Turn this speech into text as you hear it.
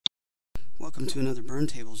Welcome to another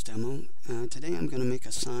BurnTables demo. Today I'm going to make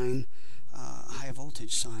a sign, high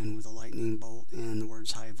voltage sign with a lightning bolt and the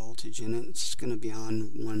words high voltage in it. It's going to be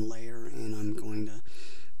on one layer and I'm going to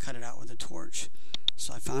cut it out with a torch.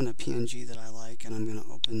 So I found a PNG that I like and I'm going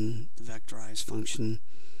to open the vectorize function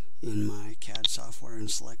in my CAD software and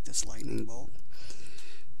select this lightning bolt.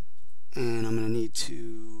 And I'm going to need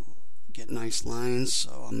to get nice lines,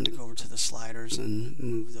 so I'm going to go over to the sliders and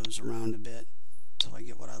move those around a bit until I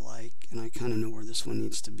get what I like, and I kind of know where this one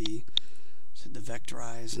needs to be. So the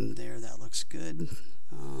vectorize and there, that looks good.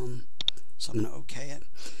 So I'm going to OK it.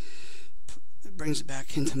 It brings it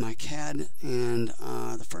back into my CAD, and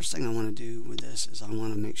the first thing I want to do with this is I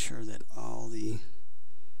want to make sure that all the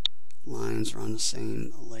lines are on the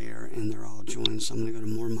same layer and they're all joined. So I'm going to go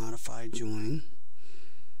to More Modify Join,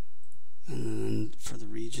 and then for the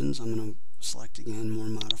regions I'm going to select again More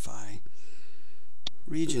Modify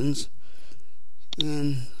Regions.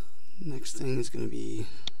 And next thing is going to be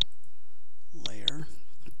layer,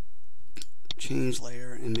 change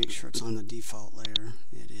layer, and make sure it's on the default layer.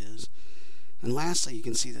 It is. And lastly, you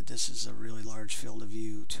can see that this is a really large field of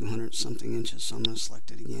view, 200 something inches, so I'm going to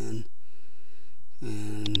select it again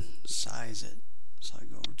and size it. So I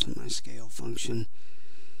go over to my scale function,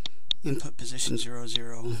 input position 0,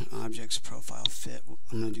 0, objects profile fit.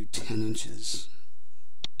 I'm going to do 10 inches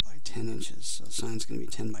by 10 inches, so the sign's going to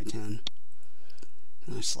be 10 by 10.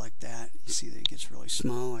 And I select that. You see that it gets really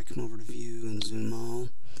small. I come over to view and zoom all,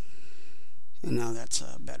 and now that's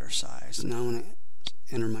a better size. Now I want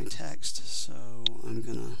to enter my text, so I'm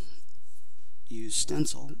going to use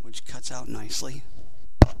stencil, which cuts out nicely,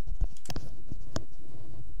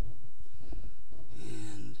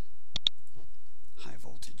 and high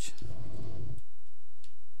voltage.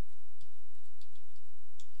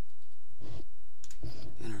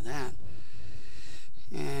 Enter that,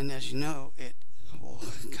 and as you know, it will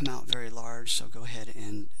come out very large, so go ahead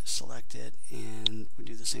and select it, and we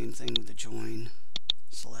do the same thing with the join.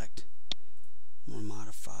 Select More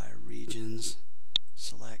Modify Regions,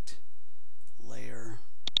 select layer,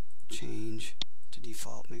 change to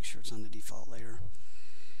default, make sure it's on the default layer,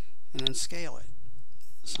 and then scale it.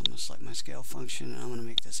 So I'm going to select my scale function, and I'm going to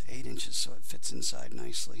make this 8 inches so it fits inside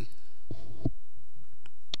nicely.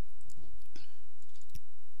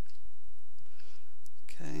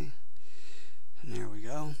 Okay. And there we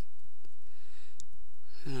go.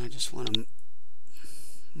 And I just want to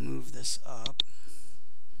move this up.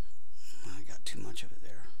 I got too much of it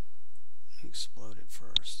there. Let me explode it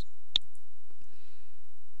first.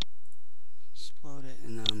 Explode it,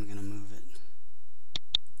 and then I'm going to move it.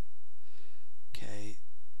 Okay,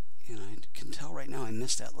 and I can tell right now I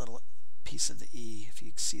missed that little piece of the E, if you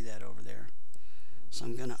can see that over there. So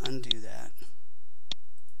I'm going to undo that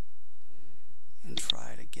and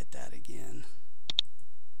try to get that again.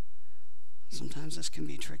 Sometimes this can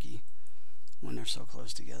be tricky when they're so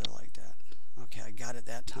close together like that. Okay, I got it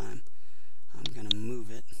that time. I'm going to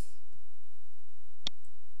move it.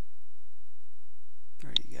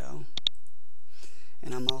 There you go.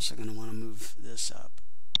 And I'm also going to want to move this up.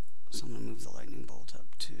 So I'm going to move the lightning bolt up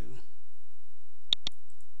too.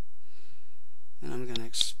 And I'm going to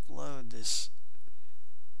explode this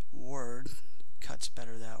word. Cuts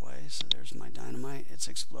better that way. So there's my dynamite. It's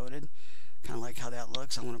exploded. Kind of like how that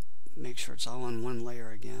looks. I want to make sure it's all on one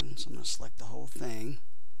layer again. So I'm going to select the whole thing.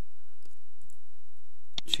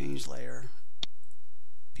 Change layer.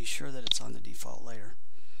 Be sure that it's on the default layer.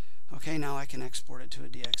 Okay, now I can export it to a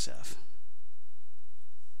DXF.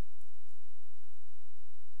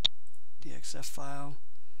 DXF file.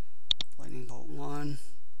 Lightning bolt 1.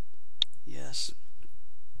 Yes.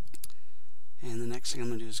 And the next thing I'm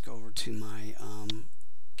going to do is go over to my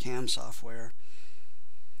CAM software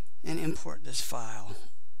and import this file.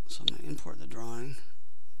 So I'm going to import the drawing,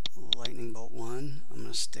 lightning bolt 1. I'm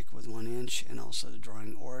going to stick with 1 inch and also the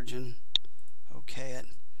drawing origin. OK it.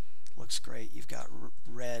 Looks great. You've got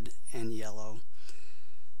red and yellow.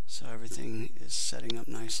 So everything is setting up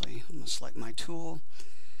nicely. I'm going to select my tool.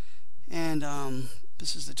 And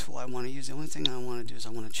this is the tool I want to use. The only thing I want to do is I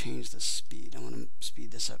want to change the speed. I want to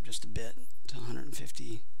speed this up just a bit to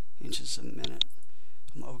 150 inches a minute.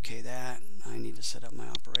 I'm OK that. I need to set up my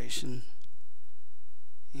operation.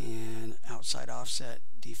 And outside offset,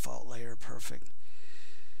 default layer, perfect.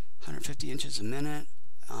 150 inches a minute.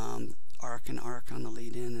 Arc and arc on the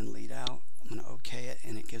lead in and lead out. I'm going to OK it,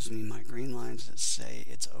 and it gives me my green lines that say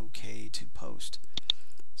it's OK to post.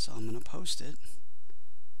 So I'm going to post it.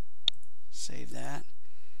 Save that.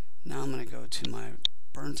 Now I'm going to go to my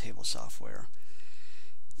BurnTables software,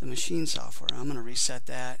 the machine software. I'm going to reset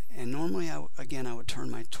that, and normally I would turn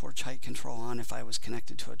my torch height control on if I was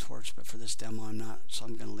connected to a torch, but for this demo I'm not, so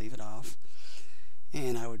I'm going to leave it off.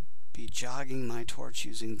 and I would be jogging my torch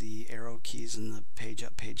using the arrow keys and the page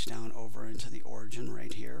up, page down over into the origin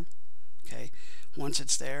right here. Okay, once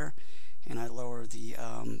it's there and I lower the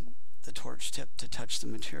torch tip to touch the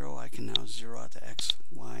material, I can now zero out the X,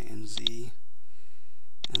 Y, and Z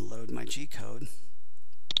and load my G code.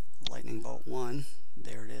 Lightning bolt 1,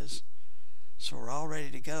 there it is. So we're all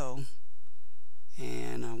ready to go,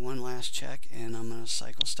 and one last check, and I'm going to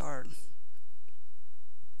cycle start.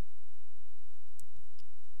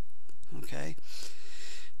 Okay,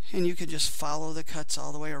 and you could just follow the cuts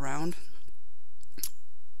all the way around,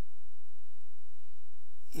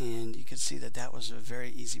 and you can see that that was a very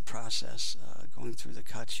easy process. Going through the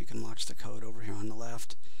cuts, you can watch the code over here on the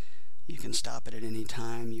left. You can stop it at any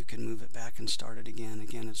time. You can move it back and start it again.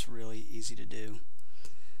 Again, it's really easy to do.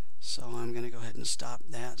 So I'm going to go ahead and stop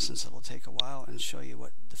that, since it will take a while, and show you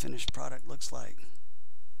what the finished product looks like.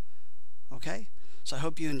 Okay, so I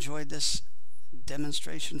hope you enjoyed this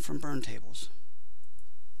demonstration from BurnTables.